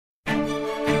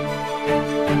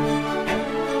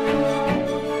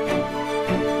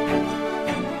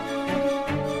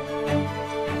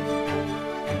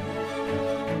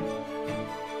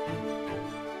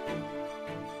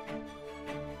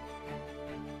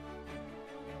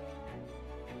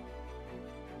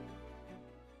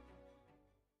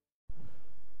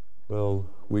Well,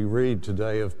 we read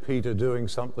today of Peter doing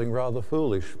something rather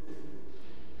foolish.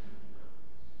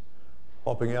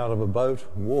 Hopping out of a boat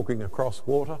and walking across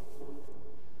water.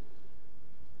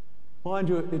 Mind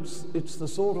you, it's the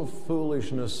sort of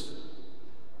foolishness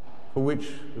for which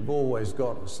we've always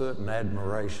got a certain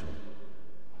admiration.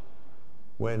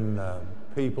 When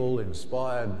people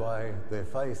inspired by their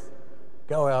faith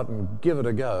go out and give it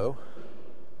a go,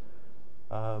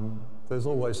 there's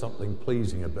always something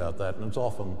pleasing about that, and it's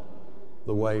often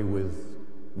the way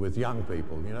with young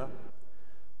people, you know.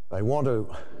 They want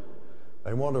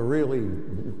to really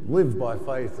live by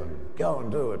faith and go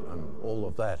and do it and all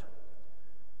of that.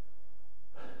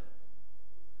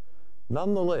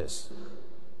 Nonetheless,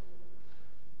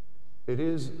 it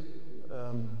is,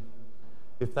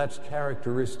 if that's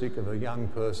characteristic of a young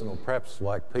person, or perhaps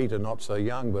like Peter, not so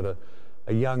young, but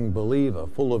a young believer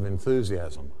full of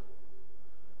enthusiasm,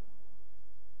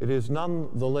 it is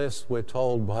nonetheless, we're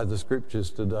told by the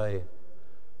scriptures today,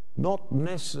 not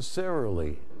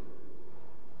necessarily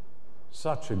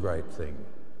such a great thing.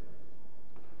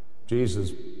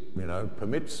 Jesus,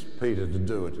 permits Peter to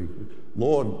do it.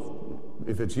 Lord,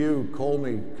 if it's you, call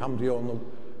me, come to you on the...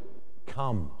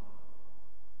 Come,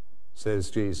 says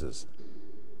Jesus.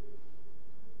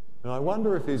 And I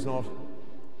wonder if he's not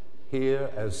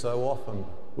here, as so often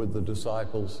with the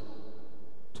disciples,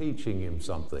 teaching him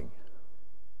something.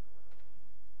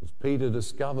 As Peter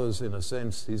discovers, in a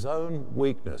sense, his own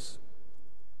weakness.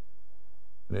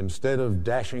 And instead of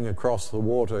dashing across the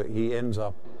water, he ends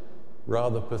up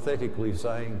rather pathetically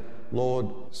saying, Lord,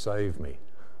 save me.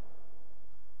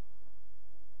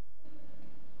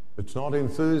 It's not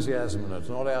enthusiasm, and it's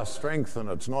not our strength, and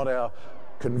it's not our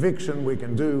conviction we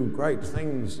can do great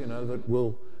things, that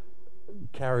will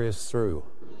carry us through.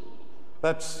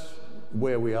 That's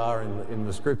where we are in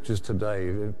the scriptures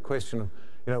today. The question of,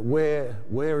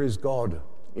 where is God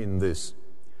in this?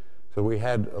 So we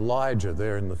had Elijah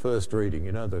there in the first reading,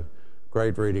 the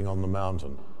great reading on the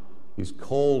mountain. He's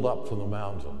called up to the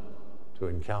mountain to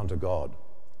encounter God.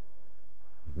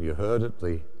 You heard it,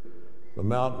 the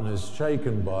mountain is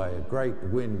shaken by a great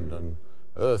wind and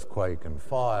earthquake and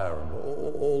fire and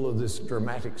all of this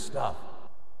dramatic stuff.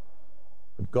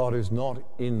 But God is not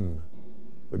in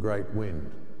the great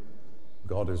wind.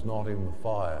 God is not in the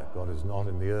fire. God is not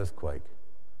in the earthquake.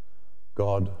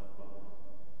 God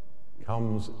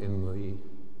comes in the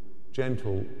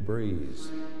gentle breeze.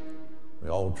 The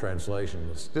old translation,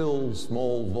 the still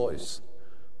small voice,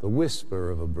 the whisper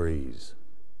of a breeze.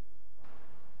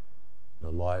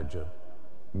 Elijah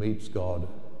meets God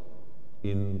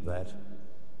in that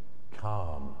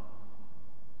calm.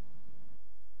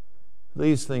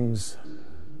 These things,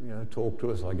 talk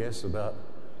to us, I guess, about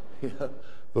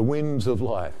the winds of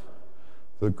life,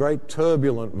 the great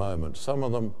turbulent moments. Some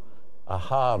of them are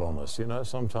hard on us,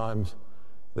 Sometimes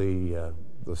the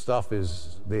stuff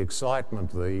is the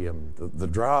excitement, the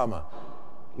drama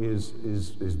is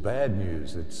bad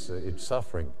news. It's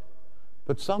suffering.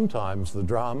 But sometimes the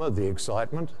drama, the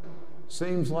excitement,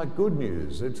 seems like good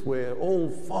news. We're all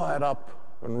fired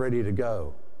up and ready to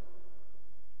go.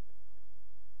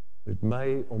 It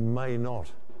may or may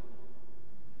not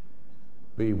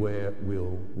be where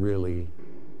we'll really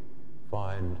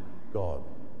find God.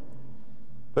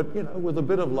 But, with a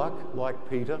bit of luck, like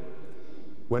Peter,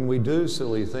 when we do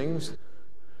silly things,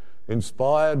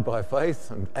 inspired by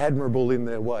faith and admirable in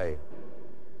their way,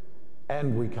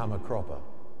 and we come a cropper.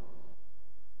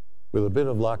 With a bit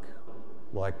of luck,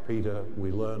 like Peter,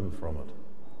 we learn from it.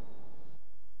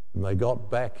 And they got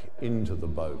back into the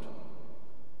boat,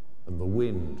 and the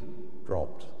wind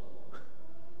dropped.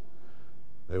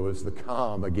 There was the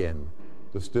calm again,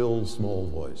 the still small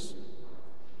voice.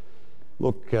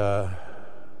 Look,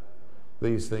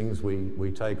 these things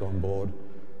we take on board.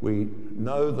 We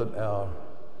know that our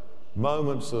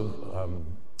moments of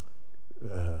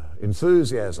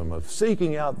enthusiasm, of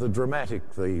seeking out the dramatic,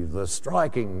 the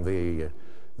striking, the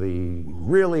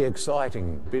really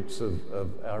exciting bits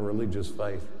of our religious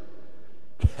faith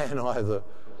can either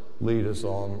lead us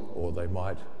on, or they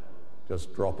might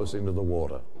just drop us into the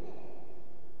water.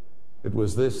 It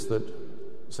was this that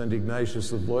St.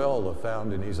 Ignatius of Loyola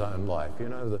found in his own life.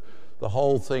 The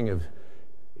whole thing of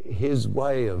his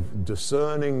way of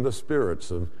discerning the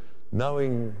spirits, of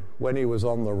knowing when he was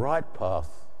on the right path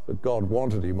that God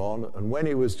wanted him on, and when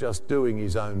he was just doing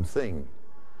his own thing.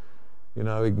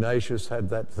 Ignatius had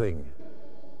that thing.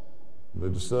 The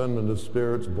discernment of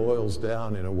spirits boils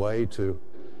down in a way to,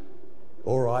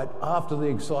 all right, after the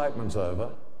excitement's over,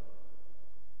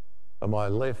 am I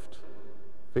left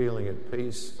feeling at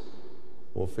peace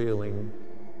or feeling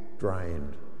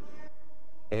drained,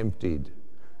 emptied,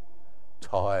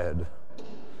 tired,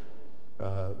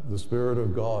 the Spirit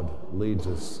of God leads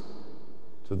us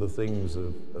to the things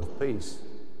of peace.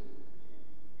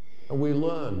 And we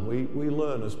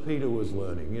learn as Peter was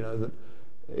learning, that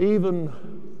even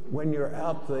when you're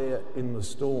out there in the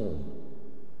storm,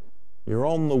 you're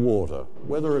on the water,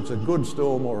 whether it's a good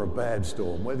storm or a bad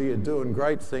storm, whether you're doing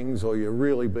great things or you're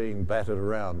really being battered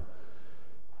around,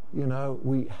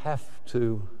 we have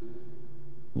to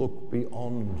look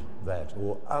beyond that,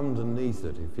 or underneath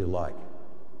it, if you like,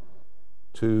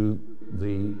 to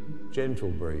the gentle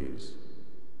breeze,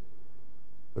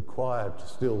 the quiet,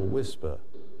 still whisper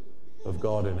of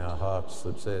God in our hearts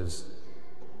that says,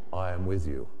 I am with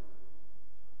you.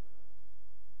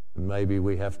 And maybe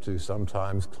we have to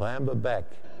sometimes clamber back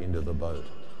into the boat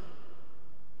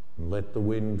and let the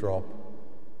wind drop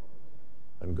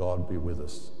and God be with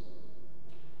us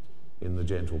in the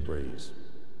gentle breeze.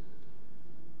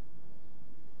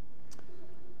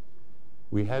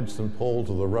 We had St. Paul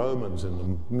to the Romans in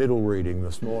the middle reading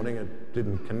this morning. It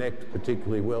didn't connect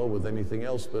particularly well with anything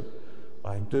else, but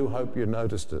I do hope you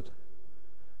noticed it.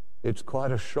 It's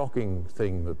quite a shocking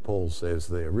thing that Paul says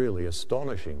there, really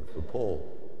astonishing for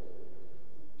Paul.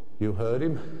 You heard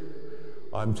him?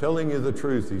 I'm telling you the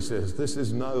truth, he says. This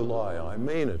is no lie, I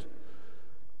mean it.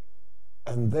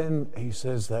 And then he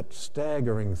says that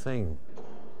staggering thing.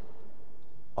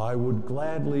 I would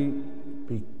gladly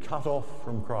be cut off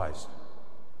from Christ.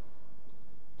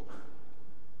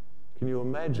 Can you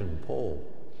imagine Paul?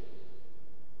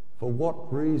 For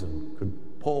what reason could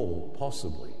Paul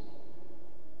possibly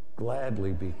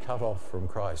gladly be cut off from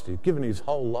Christ? He'd given his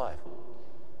whole life.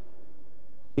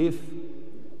 If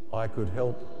I could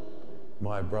help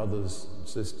my brothers and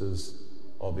sisters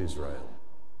of Israel.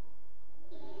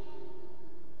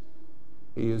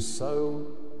 He is so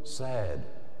sad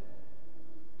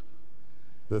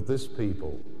that this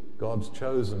people, God's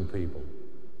chosen people,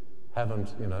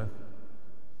 haven't,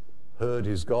 heard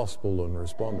his gospel and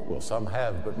responded. Well, some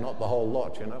have, but not the whole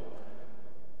lot,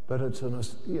 But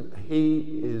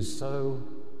he is so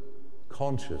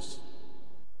conscious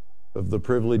of the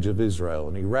privilege of Israel,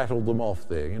 and he rattled them off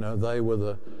there. They were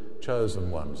the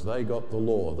chosen ones. They got the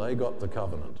law. They got the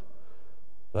covenant.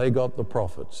 They got the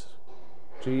prophets.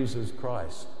 Jesus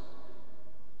Christ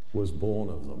was born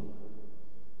of them.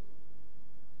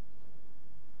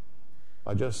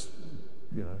 I just,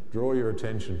 draw your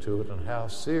attention to it and how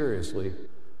seriously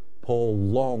Paul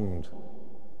longed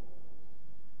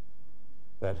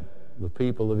that the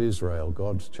people of Israel,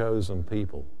 God's chosen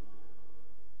people,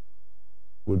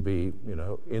 would be,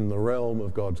 in the realm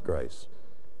of God's grace.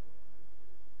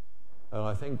 And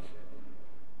I think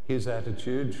his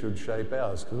attitude should shape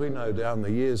ours, because we know down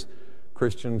the years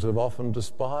Christians have often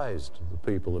despised the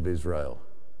people of Israel.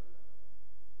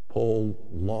 Paul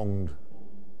longed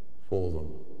for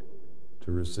them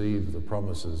to receive the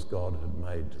promises God had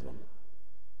made to them.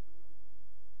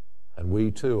 And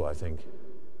we too, I think,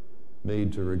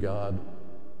 need to regard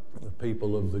the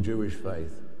people of the Jewish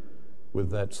faith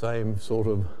with that same sort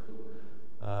of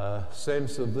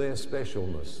sense of their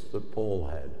specialness that Paul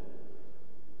had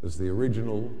as the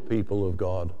original people of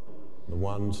God, the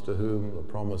ones to whom the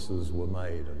promises were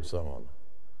made, and so on.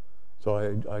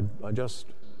 So I just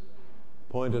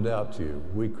pointed out to you,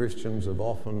 we Christians have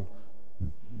often,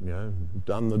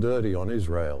 done the dirty on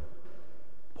Israel.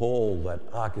 Paul, that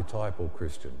archetypal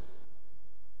Christian,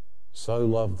 so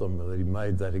loved them that he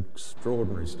made that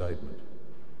extraordinary statement.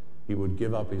 He would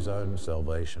give up his own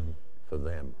salvation for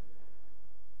them.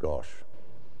 Gosh.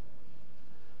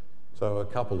 So a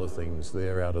couple of things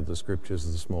there out of the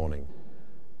scriptures this morning.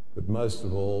 But most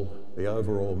of all, the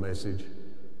overall message,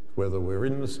 whether we're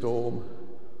in the storm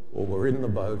or we're in the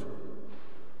boat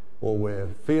or we're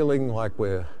feeling like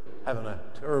we're having a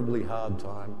terribly hard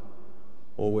time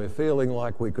or we're feeling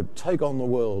like we could take on the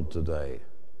world today,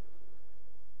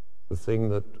 the thing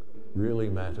that really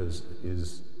matters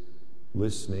is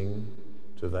listening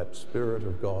to that Spirit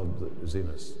of God that is in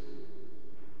us,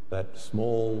 that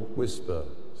small whisper,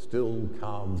 still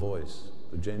calm voice,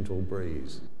 the gentle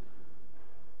breeze,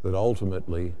 that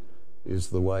ultimately is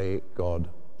the way God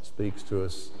speaks to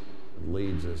us and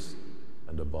leads us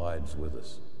and abides with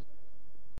us.